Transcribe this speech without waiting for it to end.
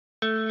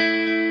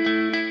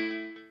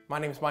My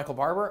name is Michael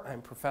Barber.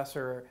 I'm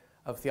professor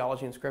of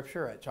theology and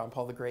scripture at John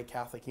Paul the Great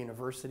Catholic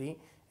University,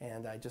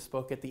 and I just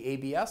spoke at the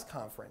ABS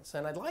conference.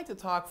 And I'd like to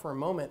talk for a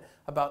moment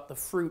about the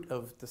fruit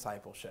of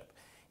discipleship.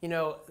 You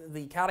know,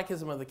 the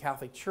Catechism of the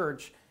Catholic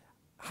Church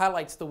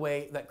highlights the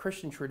way that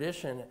Christian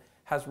tradition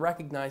has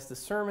recognized the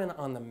Sermon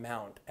on the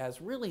Mount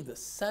as really the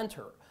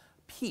center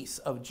piece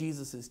of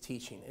Jesus'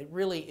 teaching. It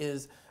really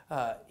is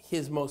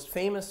his most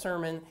famous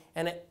sermon,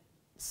 and it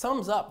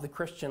sums up the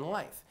Christian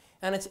life.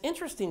 And it's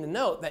interesting to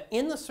note that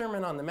in the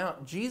Sermon on the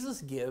Mount,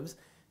 Jesus gives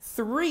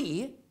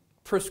 3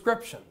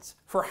 prescriptions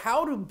for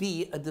how to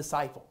be a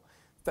disciple.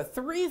 The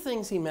 3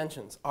 things he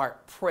mentions are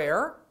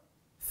prayer,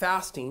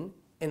 fasting,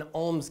 and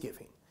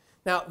almsgiving.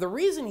 Now, the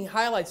reason he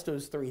highlights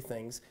those 3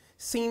 things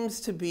seems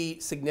to be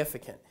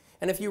significant.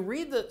 And if you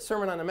read the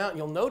Sermon on the Mount,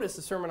 you'll notice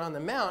the Sermon on the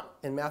Mount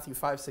in Matthew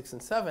 5, 6,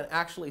 and 7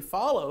 actually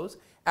follows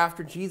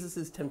after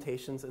Jesus'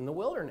 temptations in the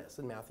wilderness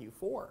in Matthew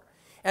 4.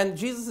 And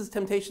Jesus'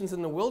 temptations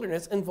in the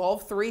wilderness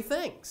involve 3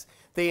 things.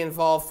 They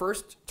involve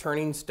first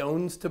turning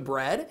stones to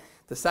bread.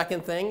 The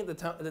second thing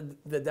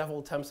the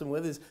devil tempts him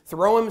with is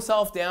throw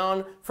himself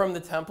down from the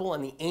temple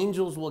and the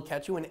angels will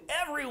catch you and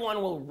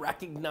everyone will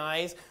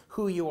recognize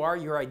who you are,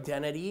 your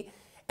identity.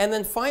 And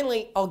then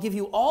finally, I'll give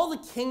you all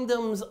the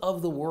kingdoms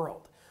of the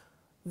world.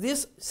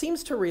 This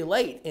seems to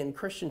relate in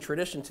Christian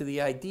tradition to the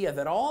idea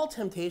that all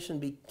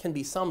temptation can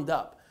be summed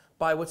up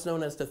by what's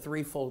known as the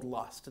threefold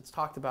lust. It's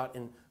talked about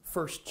in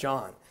 1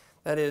 John.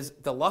 That is,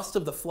 the lust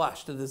of the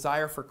flesh, the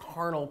desire for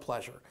carnal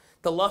pleasure.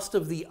 The lust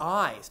of the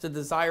eyes, the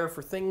desire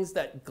for things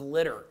that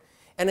glitter.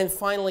 And then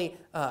finally,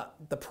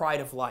 the pride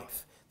of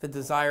life, the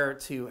desire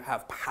to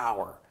have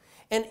power.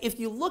 And if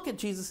you look at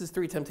Jesus'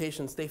 3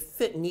 temptations, they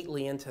fit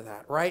neatly into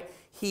that, right?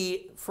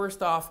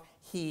 First off,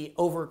 he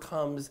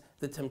overcomes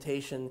the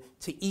temptation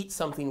to eat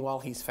something while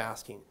he's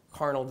fasting,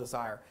 carnal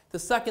desire. The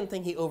second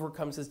thing he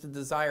overcomes is the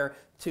desire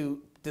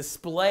to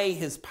display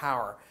his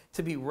power,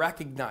 to be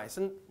recognized.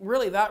 And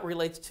really that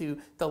relates to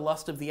the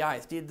lust of the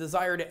eyes, the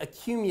desire to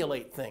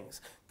accumulate things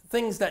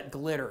that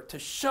glitter, to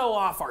show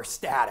off our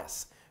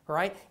status,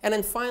 right? And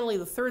then finally,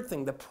 the third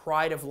thing, the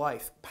pride of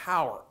life,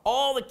 power.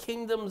 All the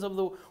kingdoms of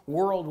the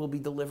world will be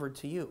delivered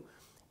to you.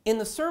 In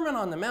the Sermon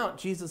on the Mount,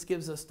 Jesus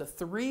gives us the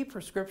 3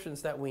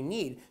 prescriptions that we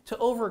need to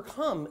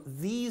overcome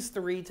these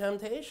 3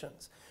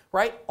 temptations,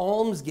 right?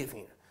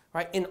 Almsgiving.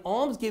 Right? In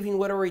almsgiving,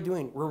 what are we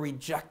doing? We're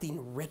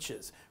rejecting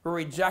riches. We're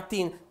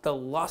rejecting the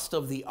lust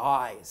of the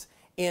eyes.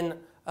 In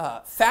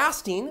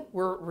fasting,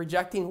 we're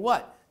rejecting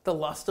what? The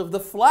lust of the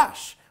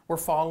flesh. We're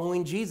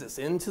following Jesus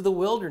into the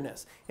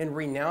wilderness and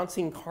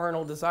renouncing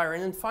carnal desire.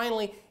 And then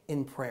finally,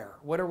 in prayer,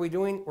 what are we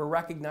doing? We're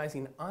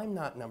recognizing I'm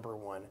not number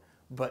 1,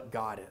 but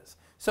God is.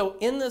 So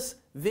in this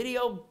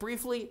video,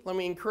 briefly, let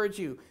me encourage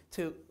you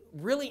to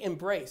really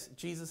embrace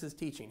Jesus'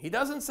 teaching. He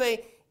doesn't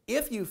say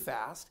if you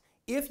fast,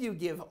 if you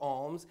give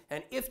alms,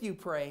 and if you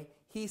pray.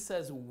 He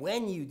says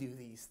when you do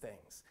these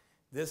things,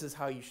 this is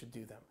how you should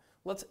do them.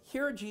 Let's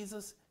hear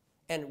Jesus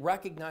and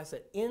recognize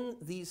that in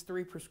these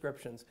 3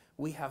 prescriptions,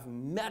 we have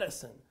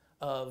medicine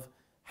of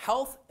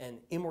health and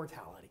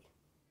immortality.